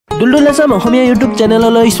Duldul Assam অসমীয়া YouTube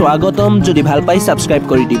চেনেললৈ স্বাগতম যদি ভাল পাই সাবস্ক্ৰাইব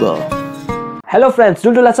কৰি দিব Hello friends,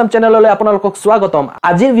 Duldul Assam channel আপোনালোকক স্বাগতম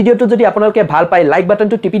আজিৰ ভিডিওটো যদি আপোনালোকে ভাল পায় লাইক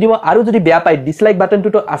বাটনটো টিপি দিব আৰু যদি বেয়া পায় ডিসলাইক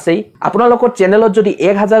বাটনটো আছেই আপোনালোকৰ চেনেলত যদি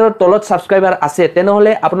 1000ৰ তলত সাবস্ক্ৰাইবাৰ আছে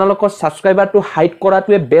তেনেহলে আপোনালোকৰ সাবস্ক্ৰাইবাৰটো হাইড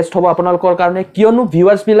কৰাটোৱে বেষ্ট হ'ব আপোনালোকৰ কাৰণে কিয়নো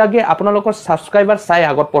ভিউয়াৰ্স বিলাকে আপোনালোকৰ সাবস্ক্ৰাইবাৰ চাই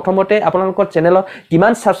আগত প্ৰথমতে আপোনালোকৰ চেনেলত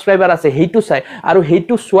কিমান সাবস্ক্ৰাইবাৰ আছে হেইটো চাই আৰু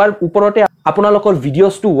হেইটো সোৱাৰ ওপৰতে আপোনালোকৰ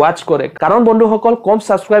ভিডিওছটো ওয়াচ কৰে কাৰণ বন্ধুসকল কম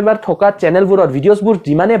সাবস্ক্ৰাইবাৰ থকা চেনেলবোৰৰ ভিডিওছবোৰ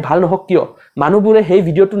যিমানে ভাল নহওক কিয় মানুহবোৰে হেই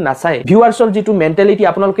ভিডিওটো নাচায় ভিউয়াৰ্ছৰ যেটো মেন্টালিটি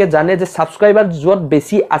আপোনালোকে জানে যে সাবস্ক্ৰাইবাৰ যত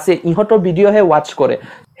বেছি আছে ইহতৰ ভিডিওহে ওয়াচ কৰে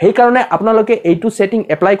হেই কাৰণে আপোনালোকে এইটো সেটিং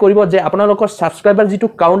এপ্লাই কৰিব যে আপোনালোকৰ সাবস্ক্ৰাইবাৰ যেটো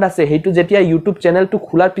কাউন্ট আছে হেইটো যেতিয়া ইউটিউব চেনেলটো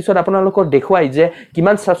খোলাৰ পিছত আপোনালোকৰ দেখুৱাই যে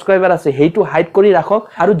কিমান সাবস্ক্ৰাইবাৰ আছে হেইটো হাইড কৰি ৰাখক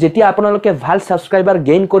আৰু যেতিয়া আপোনালোকে ভাল সাবস্ক্ৰাইবাৰ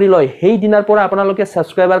গেইন কৰি লয় হেই দিনাৰ পৰা আপোনালোকে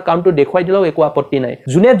সাবস্ক্ৰাইবাৰ কাউন্টটো দেখুৱাই দিলেও একো আপত্তি নাই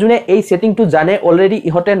জুনে এই সেটিংটো জানে অলৰেডি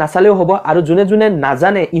ইহতে নাচালেও হ'ব আৰু জুনে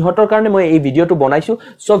নাজানে ইহতৰ কাৰণে মই এই ভিডিওটো বনাইছো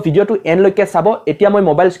সো ভিডিওটো এন্ড লৈকে চাব এতিয়া মই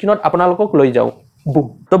মোবাইল স্ক্ৰিনত আপোনালোকক লৈ যাও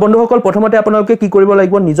তো বন্ধুসকল প্ৰথমতে আপোনালোকে কি কৰিব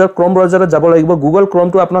লাগিব নিজৰ ক্ৰম ব্ৰাউজাৰত যাব লাগিব গুগল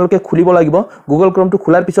ক্ৰমটো আপোনালোকে খুলিব লাগিব গুগল ক্ৰমটো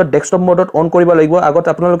খোলাৰ পিছত ডেস্কটপ মোডত অন কৰিব লাগিব আগত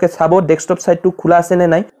আপোনালোকে চাব ডেস্কটপ সাইটটো খোলা আছে নে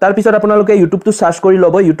নাই তাৰ পিছত আপোনালোকে ইউটিউবটো সাৰ্চ কৰি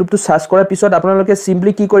লব ইউটিউবটো সাৰ্চ কৰাৰ পিছত আপোনালোকে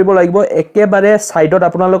সিম্পলি কি কৰিব লাগিব একেবাৰে সাইডত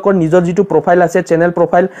আপোনালোকৰ নিজৰ যেটো প্ৰফাইল আছে চেনেল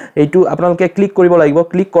প্ৰফাইল এইটো আপোনালোকে ক্লিক কৰিব লাগিব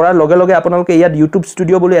ক্লিক কৰাৰ লগে লগে আপোনালোকে ইয়াত ইউটিউব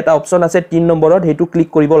ষ্টুডিও বুলি এটা অপচন আছে 3 নম্বৰত হেইটো ক্লিক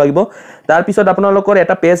কৰিব লাগিব তাৰ পিছত আপোনালোকৰ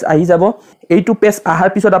এটা পেজ আহি যাব এইটো পেজ আহাৰ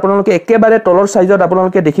পিছত আপোনালোকে একেবাৰে তলৰ সাইজত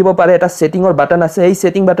আপোনালোকে দেখিব পাৰে এটা সেটিংৰ বাটন আছে এই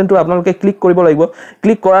সেটিং বাটনটো আপোনালোকে ক্লিক কৰিব লাগিব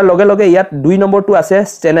ক্লিক কৰাৰ লগে লগে ইয়াত 2 নম্বৰটো আছে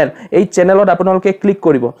চেনেল এই চেনেলত আপোনালোকে ক্লিক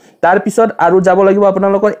কৰিব তাৰ পিছত আৰু যাব লাগিব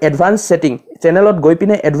আপোনালোকৰ এডভান্স সেটিং চেনেলত গৈ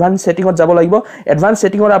পিনে এডভান্স সেটিংত যাব লাগিব এডভান্স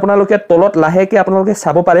সেটিংৰ আপোনালোকে তলত লাহেকে আপোনালোকে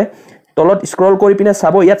চাব পাৰে তলত স্ক্ৰল কৰি পিনে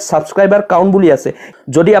চাব ইয়াত সাবস্ক্ৰাইবাৰ কাউন্ট বুলি আছে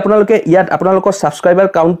যদি আপোনালোকে ইয়াত আপোনালোকৰ সাবস্ক্ৰাইবাৰ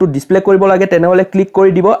কাউন্টটো ডিসপ্লে কৰিব লাগে তেনেহলে ক্লিক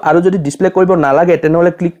কৰি দিব আৰু যদি ডিসপ্লে কৰিব নালাগে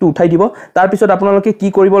তেনেহলে ক্লিকটো উঠাই দিব তাৰ পিছত আপোনালোকে কি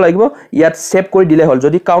কৰিব লাগিব ইয়াত সেভ কৰি দিলে হল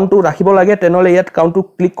যদি কাউন্টটো ৰাখিব লাগে তেনেহলে ইয়াত কাউন্টটো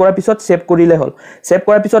ক্লিক কৰাৰ পিছত সেভ কৰিলে হল সেভ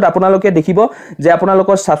কৰাৰ পিছত আপোনালোকে দেখিব যে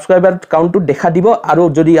আপোনালোকৰ সাবস্ক্ৰাইবাৰ কাউন্টটো দেখা দিব আৰু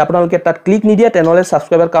যদি আপোনালোকে তাত ক্লিক নিদিয়ে তেনেহলে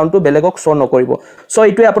সাবস্ক্ৰাইবাৰ কাউন্টটো বেলেগক শো নকৰিব সো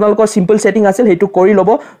এইটোৱে আপোনালোকৰ সিম্পল সেটিং আছিল হেতু কৰি লব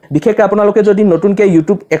বিশেষকৈ আপোনালোকে যদি নতুনকৈ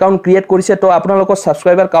ইউটিউব একাউন্ট ক্ৰিয়েট কৰিছে তো আপোনালোকৰ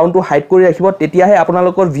সাবস্ক্ৰাইবাৰ কাউন্টটো হাইড কৰি ৰাখিব তেতিয়াহে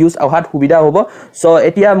আপোনালোকৰ ভিউজ আহাত সুবিধা হ'ব সো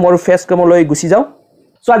এতিয়া মোৰ ফেস ক্যামলৈ গুছি যাও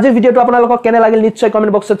সো আজিৰ ভিডিওটো আপোনালোকক কেনে লাগিল নিশ্চয়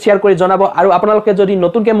কমেন্ট বক্সত শেয়াৰ কৰি জনাব আৰু আপোনালোকে যদি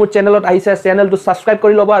নতুনকৈ মোৰ চেনেলত আহিছে চেনেলটো সাবস্ক্ৰাইব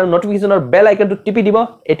কৰি লব আৰু নটিফিকেশনৰ বেল আইকনটো টিপি দিব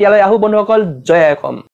এতিয়ালৈ আহু বন্ধুসকল জয় অসম